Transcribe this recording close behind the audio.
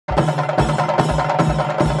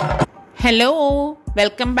Hello,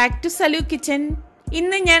 welcome back to സലു kitchen.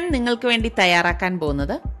 ഇന്ന് ഞാൻ നിങ്ങൾക്ക് വേണ്ടി തയ്യാറാക്കാൻ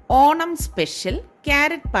പോകുന്നത് ഓണം സ്പെഷ്യൽ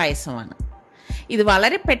ക്യാരറ്റ് പായസമാണ്. ഇത്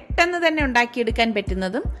വളരെ പെട്ടെന്ന് തന്നെ ഉണ്ടാക്കിയെടുക്കാൻ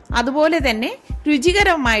പറ്റുന്നതും അതുപോലെ തന്നെ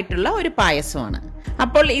രുചികരമായിട്ടുള്ള ഒരു പായസമാണ്.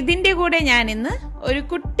 അപ്പോൾ ഇതിൻ്റെ കൂടെ ഞാൻ ഇന്ന് ഒരു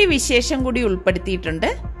കുട്ടി വിശേഷം കൂടി ഉൾപ്പെടുത്തിയിട്ടുണ്ട്.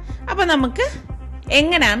 അപ്പോൾ നമുക്ക്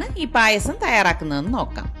എങ്ങനെയാണ് ഈ പായസം തയ്യാറാക്കുന്നതെന്ന്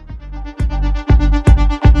നോക്കാം.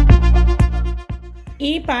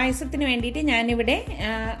 ഈ പായസത്തിന് വേണ്ടിയിട്ട് ഞാനിവിടെ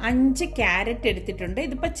 5 ക്യാരറ്റ് എടുത്തിട്ടുണ്ട്.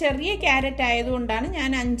 ഇതിപ്പോൾ ചെറിയ ക്യാരറ്റ് ആയതുകൊണ്ടാണ്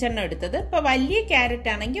ഞാൻ 5 എണ്ണം എടുത്തത്. ഇപ്പോൾ വലിയ ക്യാരറ്റ്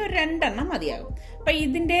ആണെങ്കിൽ ഒരു 2 എണ്ണം മതിയാകും. അപ്പോൾ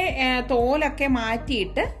ഇതിൻ്റെ തോലൊക്കെ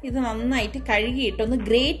മാറ്റിയിട്ട് ഇത് നന്നായിട്ട് കഴുകിയിട്ടൊന്ന്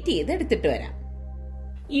ഗ്രേറ്റ് ചെയ്ത് എടുത്തിട്ട് വരാം.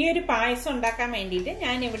 ഈ ഒരു പായസം ഉണ്ടാക്കാൻ വേണ്ടിയിട്ട്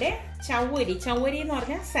ഞാനിവിടെ ചവ്വരി എന്ന്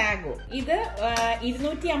പറഞ്ഞാൽ സാഗോ, ഇത്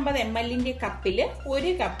 250 ml കപ്പിൽ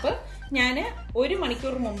 1 കപ്പ് ഞാൻ 1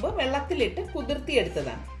 മണിക്കൂർ മുമ്പ് വെള്ളത്തിലിട്ട്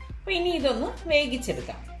കുതിർത്തിയെടുത്തതാണ്. അപ്പോൾ ഇനി ഇതൊന്ന്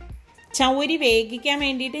വേവിച്ചെടുക്കാം. ചവ്വരി വേവിക്കാൻ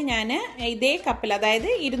വേണ്ടിയിട്ട് ഞാൻ ഇതേ കപ്പിൽ, അതായത്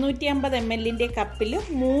 250 ml കപ്പിൽ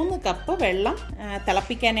 3 കപ്പ് വെള്ളം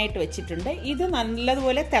തിളപ്പിക്കാനായിട്ട് വെച്ചിട്ടുണ്ട്. ഇത്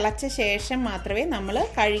നല്ലതുപോലെ തിളച്ച ശേഷം മാത്രമേ നമ്മൾ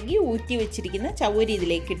കഴുകി ഊറ്റി വെച്ചിരിക്കുന്ന ചവ്വരി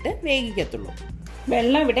ഇതിലേക്കിട്ട് വേവിക്കത്തുള്ളൂ.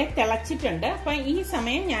 വെള്ളം ഇവിടെ തിളച്ചിട്ടുണ്ട്. അപ്പം ഈ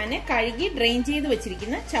സമയം ഞാൻ കഴുകി ഡ്രെയിൻ ചെയ്ത്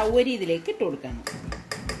വെച്ചിരിക്കുന്ന ചവ്വരി ഇതിലേക്ക് ഇട്ട് കൊടുക്കണം.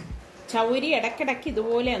 ചവ്വരി ഇടയ്ക്കിടയ്ക്ക്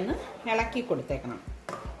ഇതുപോലെ ഒന്ന് ഇളക്കി കൊടുത്തേക്കണം.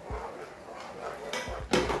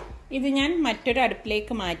 ഇത് ഞാൻ മറ്റൊരു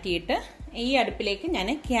അടുപ്പിലേക്ക് മാറ്റിയിട്ട് ഈ അടുപ്പിലേക്ക് ഞാൻ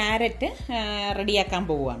ക്യാരറ്റ് റെഡിയാക്കാൻ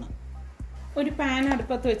പോവുകയാണ്. ഒരു പാൻ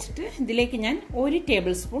അടുപ്പത്ത് വെച്ചിട്ട് ഇതിലേക്ക് ഞാൻ 1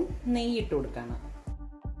 ടേബിൾ സ്പൂൺ നെയ്യ് ഇട്ട് കൊടുക്കുകയാണ്.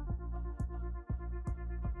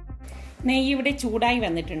 നെയ്യ് ഇവിടെ ചൂടായി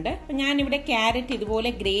വന്നിട്ടുണ്ട്. അപ്പം ഞാനിവിടെ ക്യാരറ്റ്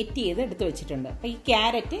ഇതുപോലെ ഗ്രേറ്റ് ചെയ്ത് എടുത്ത് വെച്ചിട്ടുണ്ട്. അപ്പം ഈ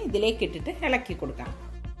ക്യാരറ്റ് ഇതിലേക്ക് ഇട്ടിട്ട് ഇളക്കി കൊടുക്കാം.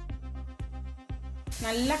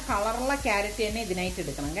 നല്ല കളറുള്ള ക്യാരറ്റ് തന്നെ ഇതിനായിട്ട്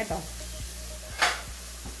എടുക്കണം കേട്ടോ.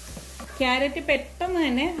 ക്യാരറ്റ് പെട്ടെന്ന്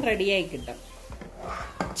തന്നെ റെഡിയായി കിട്ടും.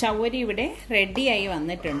 ചവ്വരി ഇവിടെ റെഡിയായി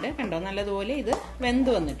വന്നിട്ടുണ്ട് കണ്ടോ, നല്ലതുപോലെ ഇത് വെന്ത്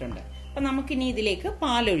വന്നിട്ടുണ്ട്. അപ്പം നമുക്കിനി ഇതിലേക്ക്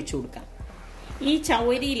പാലൊഴിച്ചു കൊടുക്കാം. ഈ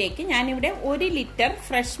ചവ്വരിയിലേക്ക് ഞാനിവിടെ 1 ലിറ്റർ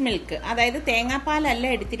ഫ്രഷ് മിൽക്ക്, അതായത്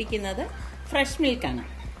തേങ്ങാപ്പാലല്ല എടുത്തിരിക്കുന്നത്, ഫ്രഷ് മിൽക്കാണ്.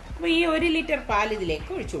 അപ്പോൾ ഈ 1 ലിറ്റർ പാൽ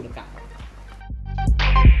ഇതിലേക്ക് ഒഴിച്ചു കൊടുക്കാം.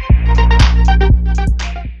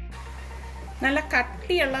 നല്ല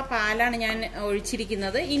കട്ടിയുള്ള പാലാണ് ഞാൻ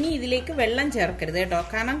ഒഴിച്ചിരിക്കുന്നത്. ഇനി ഇതിലേക്ക് വെള്ളം ചേർക്കരുത് കേട്ടോ,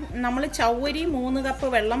 കാരണം നമ്മൾ ചവ്വരി 3 കപ്പ്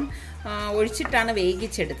വെള്ളം ഒഴിച്ചിട്ടാണ്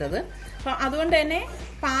വേവിച്ചെടുത്തത്. അപ്പോൾ അതുകൊണ്ട് തന്നെ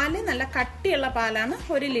പാല് നല്ല കട്ടിയുള്ള പാലാണ്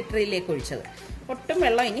 1 ലിറ്ററിലേക്ക് ഒഴിച്ചത്. ഒട്ടും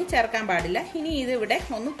വെള്ളം ഇനി ചേർക്കാൻ പാടില്ല. ഇനി ഇതിവിടെ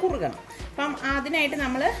ഒന്ന് കുറുകണം. അപ്പം അതിനായിട്ട്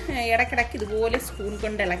നമ്മൾ ഇടയ്ക്കിടയ്ക്ക് ഇതുപോലെ സ്പൂൺ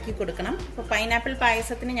കൊണ്ട് ഇളക്കി കൊടുക്കണം. ഇപ്പോൾ പൈനാപ്പിൾ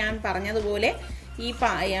പായസത്തിന് ഞാൻ പറഞ്ഞതുപോലെ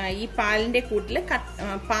ഈ പാലിൻ്റെ കൂട്ടിൽ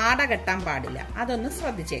പാട കെട്ടാൻ പാടില്ല, അതൊന്ന്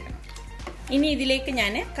ശ്രദ്ധിച്ചേക്കണം. ഇനി ഇതിലേക്ക്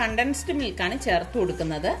ഞാൻ കണ്ടൻസ്ഡ് മിൽക്കാണ് ചേർത്ത്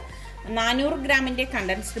കൊടുക്കുന്നത്. 400 ഗ്രാമിൻ്റെ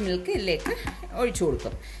കണ്ടൻസ്ഡ് മിൽക്ക് ഇതിലേക്ക് ഒഴിച്ചു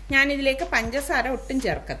കൊടുക്കും. ഞാനിതിലേക്ക് പഞ്ചസാര ഒട്ടും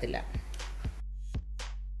ചേർക്കത്തില്ല.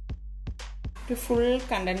 ഒരു ഫുൾ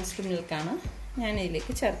കണ്ടൻസ്ഡ് മിൽക്കാണ് ഞാൻ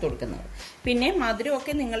ഇതിലേക്ക് ചേർത്ത് കൊടുക്കുന്നത്. പിന്നെ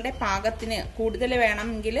മധുരമൊക്കെ നിങ്ങളുടെ പാകത്തിന് കൂടുതൽ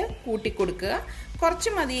വേണമെങ്കിൽ കൂട്ടിക്കൊടുക്കുക,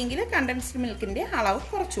 കുറച്ച് മതിയെങ്കിൽ കണ്ടൻസ്ഡ് മിൽക്കിൻ്റെ അളവ്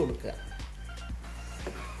കുറച്ച് കൊടുക്കുക.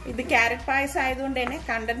 ഇത് ക്യാരറ്റ് പായസം ആയതുകൊണ്ട് തന്നെ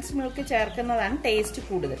കണ്ടൻസ്ഡ് മിൽക്ക് ചേർക്കുന്നതാണ് ടേസ്റ്റ്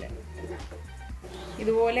കൂടുതൽ.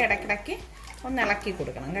 ഇതുപോലെ ഇടയ്ക്കിടയ്ക്ക് ഒന്ന് ഇളക്കി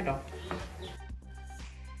കൊടുക്കണം കേട്ടോ.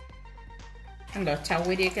 കണ്ടോ,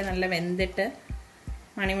 ചവ്വരിയൊക്കെ നല്ല വെന്തിട്ട്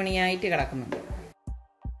മണിമണിയായിട്ട് കിടക്കുന്നുണ്ട്.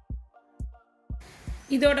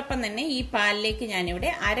 ഇതോടൊപ്പം തന്നെ ഈ പാലിലേക്ക് ഞാനിവിടെ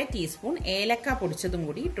 1/2 ടീസ്പൂൺ ഏലക്ക പൊടിച്ചതും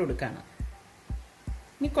കൂടി ഇട്ട് കൊടുക്കുകയാണ്.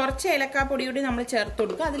 ഇനി കുറച്ച് ഏലക്ക പൊടി കൂടി നമ്മൾ ചേർത്ത്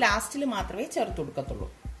കൊടുക്കുക, അത് ലാസ്റ്റിൽ മാത്രമേ ചേർത്ത് കൊടുക്കത്തുള്ളൂ.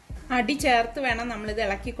 അടി ചേർത്ത് വേണം നമ്മളിത്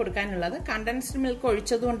ഇളക്കി കൊടുക്കാനുള്ളത്. കണ്ടൻസ്ഡ് മിൽക്ക്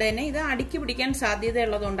ഒഴിച്ചതുകൊണ്ട് തന്നെ ഇത് അടിക്ക് പിടിക്കാൻ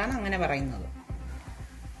സാധ്യതയുള്ളതുകൊണ്ടാണ് അങ്ങനെ പറയുന്നത്.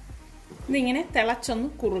 ഇതിങ്ങനെ തിളച്ചൊന്ന്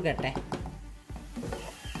കുറുകട്ടെ.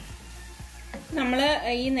 നമ്മൾ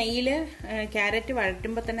ഈ നെയ്യിൽ ക്യാരറ്റ്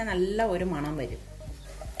വഴറ്റുമ്പോൾ തന്നെ നല്ല ഒരു മണം വരും.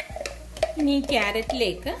 ഇനി ഈ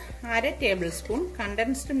ക്യാരറ്റിലേക്ക് 1/2 ടേബിൾ സ്പൂൺ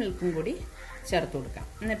കണ്ടൻസ്ഡ് മിൽക്കും കൂടി ചേർത്ത് കൊടുക്കാം.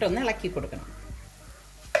 എന്നിട്ടൊന്ന് ഇളക്കി കൊടുക്കണം.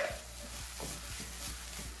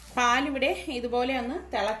 പാലിവിടെ ഇതുപോലെ ഒന്ന്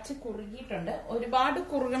തിളച്ച് കുറുകിയിട്ടുണ്ട്. ഒരുപാട്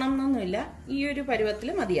കുറുകണം എന്നൊന്നുമില്ല, ഈ ഒരു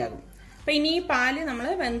പരുവത്തിൽ മതിയാകും. അപ്പം ഇനി ഈ പാല് നമ്മൾ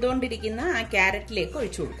വെന്തുകൊണ്ടിരിക്കുന്ന ആ ക്യാരറ്റിലേക്ക്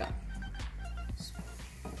ഒഴിച്ചു കൊടുക്കാം.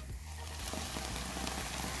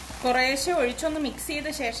 കുറേശ്ശെ ഒഴിച്ചൊന്ന് മിക്സ് ചെയ്ത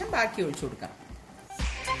ശേഷം ബാക്കി ഒഴിച്ചു കൊടുക്കാം.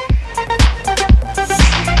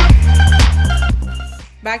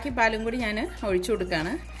 ബാക്കി പാലും കൂടി ഞാൻ ഒഴിച്ചു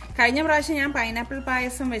കൊടുക്കുകയാണ്. കഴിഞ്ഞ പ്രാവശ്യം ഞാൻ പൈനാപ്പിൾ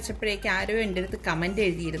പായസം വെച്ചപ്പോഴേക്ക് ആരോ എൻ്റെ അടുത്ത് കമൻറ്റ്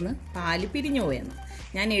എഴുതിയിരുന്നു പാല് പിരിഞ്ഞു പോയെന്ന്.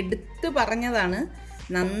 ഞാൻ എടുത്തു പറഞ്ഞതാണ്,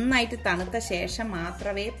 നന്നായിട്ട് തണുത്ത ശേഷം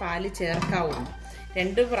മാത്രമേ പാല് ചേർക്കാവൂ.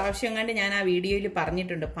 2 പ്രാവശ്യം കണ്ട് ഞാൻ ആ വീഡിയോയിൽ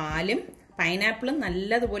പറഞ്ഞിട്ടുണ്ട്, പാലും പൈനാപ്പിളും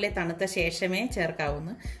നല്ലതുപോലെ തണുത്ത ശേഷമേ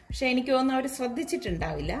ചേർക്കാവൂന്ന്. പക്ഷെ എനിക്ക് തോന്നുന്നു അവർ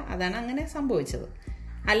ശ്രദ്ധിച്ചിട്ടുണ്ടാവില്ല, അതാണ് അങ്ങനെ സംഭവിച്ചത്.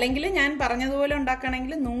 അല്ലെങ്കിൽ ഞാൻ പറഞ്ഞതുപോലെ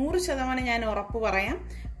ഉണ്ടാക്കുകയാണെങ്കിൽ 100% ഞാൻ ഉറപ്പ് പറയാം,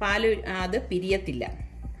 പാല് അത് പിരിയത്തില്ല.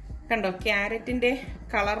 കണ്ടോ, ക്യാരറ്റിൻ്റെ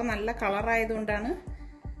കളർ നല്ല കളറായതുകൊണ്ടാണ്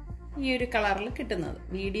ഈ ഒരു കളറിൽ കിട്ടുന്നത്.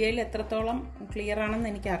 വീഡിയോയിൽ എത്രത്തോളം ക്ലിയർ ആണെന്ന്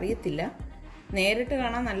എനിക്കറിയത്തില്ല, നേരിട്ട്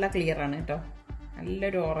കാണാൻ നല്ല ക്ലിയറാണ് കേട്ടോ.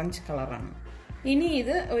 നല്ലൊരു ഓറഞ്ച് കളറാണ്. ഇനി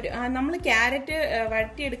ഇത് നമ്മൾ ക്യാരറ്റ്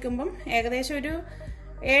വഴറ്റിയെടുക്കുമ്പം ഏകദേശം ഒരു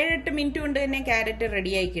 7-8 മിനിറ്റ് കൊണ്ട് തന്നെ ക്യാരറ്റ്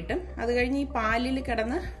റെഡിയായി കിട്ടും. അത് കഴിഞ്ഞ് ഈ പാലിൽ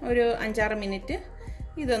കിടന്ന് ഒരു 5-6 മിനിറ്റ്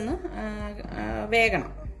ഇതൊന്ന്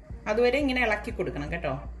വേകണം. അതുവരെ ഇങ്ങനെ ഇളക്കി കൊടുക്കണം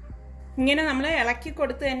കേട്ടോ. ഇങ്ങനെ നമ്മൾ ഇളക്കി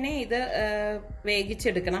കൊടുത്ത് തന്നെ ഇത്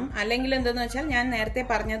വേവിച്ചെടുക്കണം. അല്ലെങ്കിൽ എന്തെന്ന് വെച്ചാൽ ഞാൻ നേരത്തെ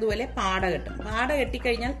പറഞ്ഞതുപോലെ പാട കെട്ടും. പാട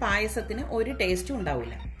കെട്ടിക്കഴിഞ്ഞാൽ പായസത്തിന് ഒരു ടേസ്റ്റും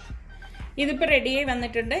ഉണ്ടാവില്ല. ഇതിപ്പോൾ റെഡിയായി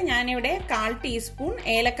വന്നിട്ടുണ്ട്. ഞാനിവിടെ 1/4 ടീസ്പൂൺ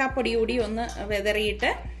ഏലക്കാപ്പൊടി കൂടി ഒന്ന് വെതറിയിട്ട്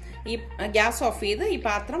ഈ ഗ്യാസ് ഓഫ് ചെയ്ത് ഈ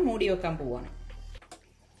പാത്രം മൂടി വെക്കാൻ പോവാണ്.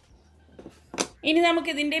 ഇനി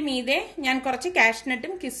നമുക്കിതിൻ്റെ മീതെ ഞാൻ കുറച്ച്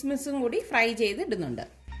കാഷ്നട്ടും കിസ്മിസും കൂടി ഫ്രൈ ചെയ്ത് ഇടുന്നുണ്ട്.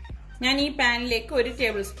 ഞാൻ ഈ പാനിലേക്ക് 1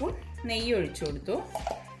 ടേബിൾ സ്പൂൺ നെയ്യ് ഒഴിച്ചു കൊടുത്തു.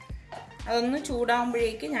 അതൊന്ന്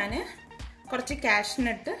ചൂടാകുമ്പോഴേക്ക് ഞാൻ കുറച്ച്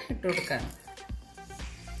കാഷ്നട്ട് ഇട്ട് കൊടുക്കുകയാണ്.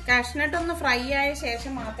 കാഷ്നട്ട് ഒന്ന് ഫ്രൈ ആയ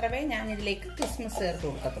ശേഷം മാത്രമേ ഞാൻ ഇതിലേക്ക് കിസ്മിസ് ചേർത്ത്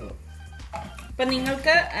കൊടുക്കത്തുള്ളൂ. ഇപ്പം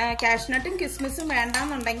നിങ്ങൾക്ക് കാഷ്നട്ടും കിസ്മിസും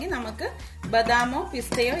വേണ്ടാന്നുണ്ടെങ്കിൽ നമുക്ക് ബദാമോ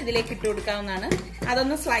പിസ്തയോ ഇതിലേക്ക് ഇട്ട് കൊടുക്കാവുന്നതാണ്.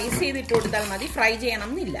 അതൊന്ന് സ്ലൈസ് ചെയ്ത് ഇട്ട് കൊടുത്താൽ മതി, ഫ്രൈ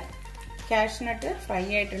ചെയ്യണം എന്നില്ല. കാഷ്നട്ട് ഫ്രൈ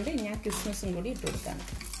ആയിട്ടുണ്ട്. ഞാൻ കിസ്മിസും കൂടി ഇട്ട് കൊടുക്കാണ്.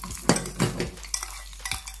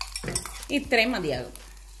 ഇത്രയും മതിയാകും.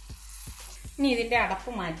 ഇനി ഇതിൻ്റെ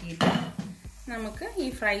അടപ്പ് മാറ്റിയിട്ട് നമുക്ക് ഈ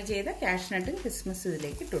ഫ്രൈ ചെയ്ത കാഷ്നട്ടും കിസ്മിസും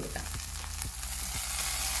ഇതിലേക്ക് ഇട്ട് കൊടുക്കാം.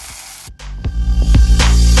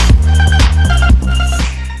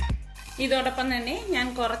 ഇതോടൊപ്പം തന്നെ ഞാൻ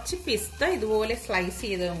കുറച്ച് പിസ്ത ഇതുപോലെ സ്ലൈസ്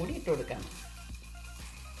ചെയ്തതും കൂടി ഇട്ട് കൊടുക്കാം.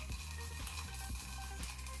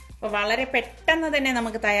 അപ്പോൾ വളരെ പെട്ടെന്ന് തന്നെ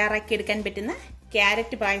നമുക്ക് തയ്യാറാക്കിയെടുക്കാൻ പറ്റുന്ന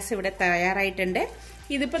ക്യാരറ്റ് പായസം ഇവിടെ തയ്യാറായിട്ടുണ്ട്.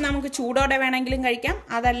 ഇതിപ്പോൾ നമുക്ക് ചൂടോടെ വേണമെങ്കിലും കഴിക്കാം,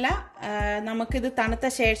 അതല്ല നമുക്കിത് തണുത്ത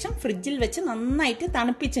ശേഷം ഫ്രിഡ്ജിൽ വെച്ച് നന്നായിട്ട്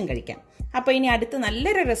തണുപ്പിച്ചും കഴിക്കാം. അപ്പോൾ ഇനി അടുത്ത്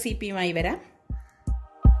നല്ലൊരു റെസിപ്പിയുമായി വരാം.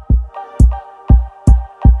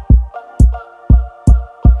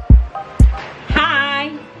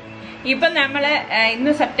 ഹായ്, ഇപ്പം നമ്മൾ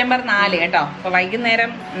ഇന്ന് സെപ്റ്റംബർ 4 കേട്ടോ. അപ്പോൾ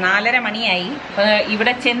വൈകുന്നേരം 4:30 മണിയായി.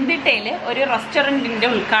 ഇവിടെ ചെന്തിട്ടയിൽ ഒരു റെസ്റ്റോറൻറ്റിൻ്റെ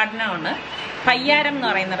ഉദ്ഘാടനമാണ്. പയ്യാരം എന്ന്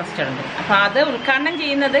പറയുന്ന റെസ്റ്റോറൻറ്റ്. അപ്പോൾ അത് ഉദ്ഘാടനം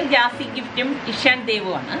ചെയ്യുന്നത് ജാസി ഗിഫ്റ്റും ഇഷാൻ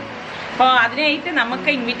ദേവുമാണ്. അപ്പോൾ അതിനായിട്ട് നമുക്ക്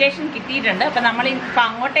ഇൻവിറ്റേഷൻ കിട്ടിയിട്ടുണ്ട്. അപ്പോൾ നമ്മൾ ഇപ്പം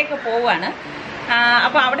അങ്ങോട്ടേക്ക് പോവുകയാണ്.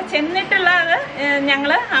 അപ്പോൾ അവിടെ ചെന്നിട്ടുള്ളത്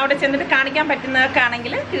ഞങ്ങൾ അവിടെ ചെന്നിട്ട് കാണിക്കാൻ പറ്റുന്നതൊക്കെ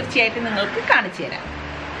ആണെങ്കിൽ തീർച്ചയായിട്ടും നിങ്ങൾക്ക് കാണിച്ചു തരാം.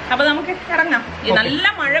 അപ്പോൾ നമുക്ക് ഇറങ്ങാം. നല്ല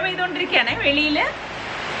മഴ പെയ്തുകൊണ്ടിരിക്കുകയാണ് വെളിയിൽ,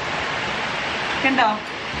 കണ്ടോ.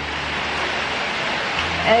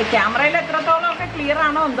 ക്യാമറയിൽ എത്രത്തോളം ഒക്കെ ക്ലിയർ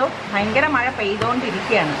ആണോ എന്തോ, ഭയങ്കര മഴ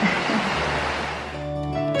പെയ്തുകൊണ്ടിരിക്കുകയാണ്.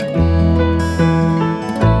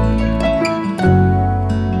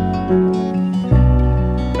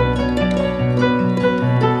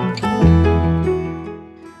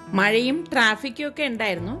 മഴയും ട്രാഫിക്കും ഒക്കെ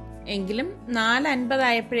ഉണ്ടായിരുന്നു. എങ്കിലും 4:50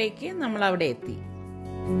 ആയപ്പോഴേക്ക് നമ്മൾ അവിടെ എത്തി.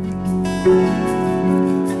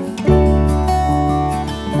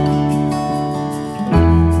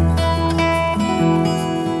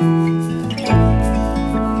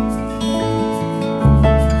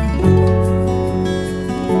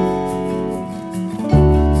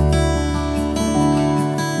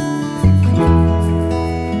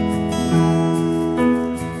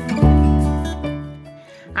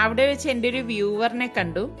 അവിടെ വെച്ച് എൻ്റെ ഒരു വ്യൂവറിനെ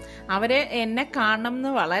കണ്ടു. അവർ എന്നെ കാണണം എന്ന്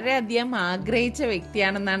വളരെയധികം ആഗ്രഹിച്ച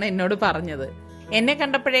വ്യക്തിയാണെന്നാണ് എന്നോട് പറഞ്ഞത്. എന്നെ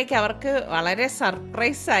കണ്ടപ്പോഴേക്ക് അവർക്ക് വളരെ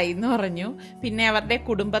സർപ്രൈസ് ആയി എന്ന് പറഞ്ഞു. പിന്നെ അവരുടെ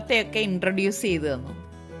കുടുംബത്തെയൊക്കെ ഇൻട്രൊഡ്യൂസ് ചെയ്തു തന്നു.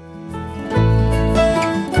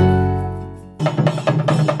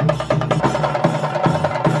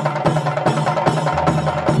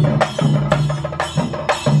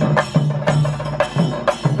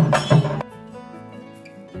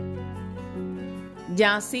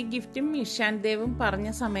 ജാസി ഗിഫ്റ്റും ഇഷാൻ ദേവും പറഞ്ഞ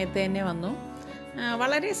സമയത്ത് തന്നെ വന്നു.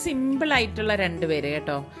 വളരെ സിമ്പിളായിട്ടുള്ള 2 പേര്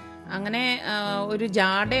കേട്ടോ. അങ്ങനെ ഒരു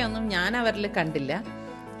ജാടയൊന്നും ഞാൻ അവരിൽ കണ്ടില്ല.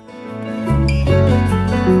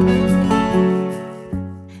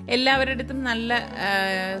 എല്ലാവരുടെ അടുത്തും നല്ല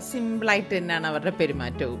സിമ്പിളായിട്ട് തന്നെയാണ് അവരുടെ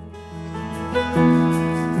പെരുമാറ്റവും.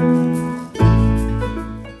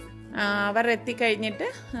 അവർ എത്തിക്കഴിഞ്ഞിട്ട്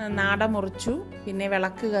നാട മുറിച്ചു, പിന്നെ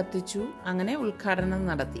വിളക്ക് കത്തിച്ചു, അങ്ങനെ ഉദ്ഘാടനം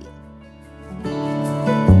നടത്തി.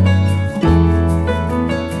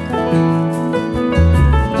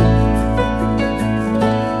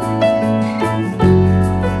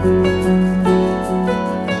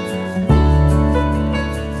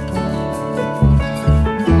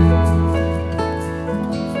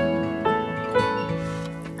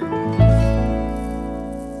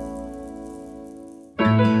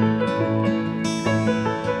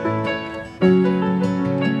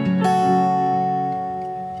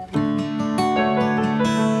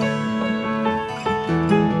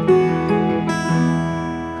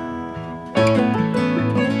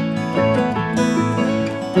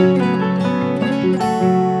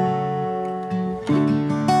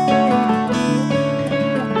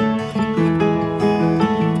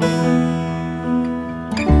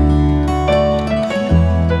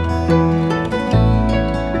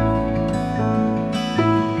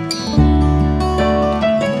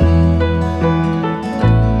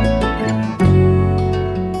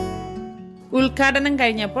 ഉദ്ഘാടനം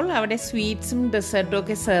കഴിഞ്ഞപ്പോൾ അവിടെ സ്വീറ്റ്സും ഡെസേർട്ടും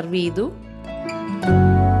ഒക്കെ സെർവ് ചെയ്തു.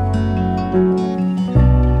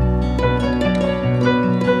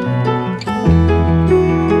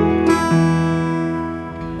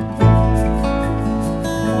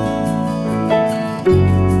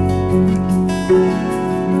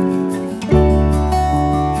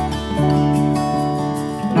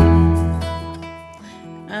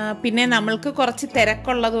 പിന്നെ നമ്മൾക്ക് കുറച്ച്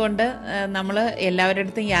തിരക്കുള്ളത് കൊണ്ട് നമ്മൾ എല്ലാവരുടെ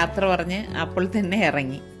അടുത്തും യാത്ര പറഞ്ഞ് അപ്പോൾ തന്നെ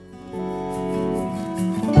ഇറങ്ങി.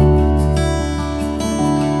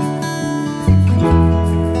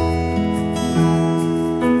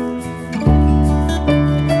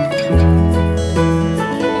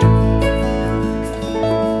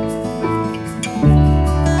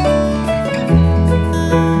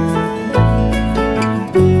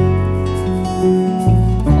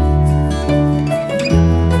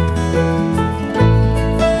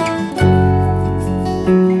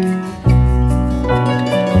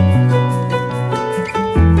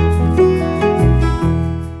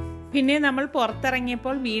 പിന്നെ നമ്മൾ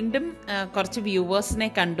പുറത്തിറങ്ങിയപ്പോൾ വീണ്ടും കുറച്ച് വ്യൂവേഴ്സിനെ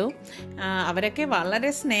കണ്ടു. അവരൊക്കെ വളരെ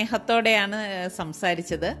സ്നേഹത്തോടെയാണ്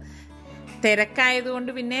സംസാരിച്ചത്.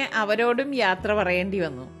 തിരക്കായതുകൊണ്ട് പിന്നെ അവരോടും യാത്ര പറയേണ്ടി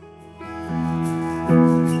വന്നു.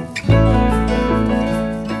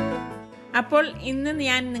 അപ്പോൾ ഇന്ന്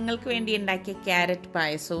ഞാൻ നിങ്ങൾക്ക് വേണ്ടി ഉണ്ടാക്കിയ ക്യാരറ്റ്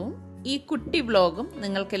പായസവും ഈ കുട്ടി വ്ലോഗും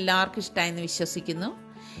നിങ്ങൾക്ക് എല്ലാവർക്കും ഇഷ്ടമായെന്ന് വിശ്വസിക്കുന്നു.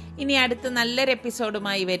 ഇനി അടുത്ത നല്ലൊരു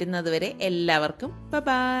എപ്പിസോഡുമായി വരുന്നത് വരെ എല്ലാവർക്കും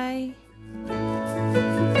ബൈ.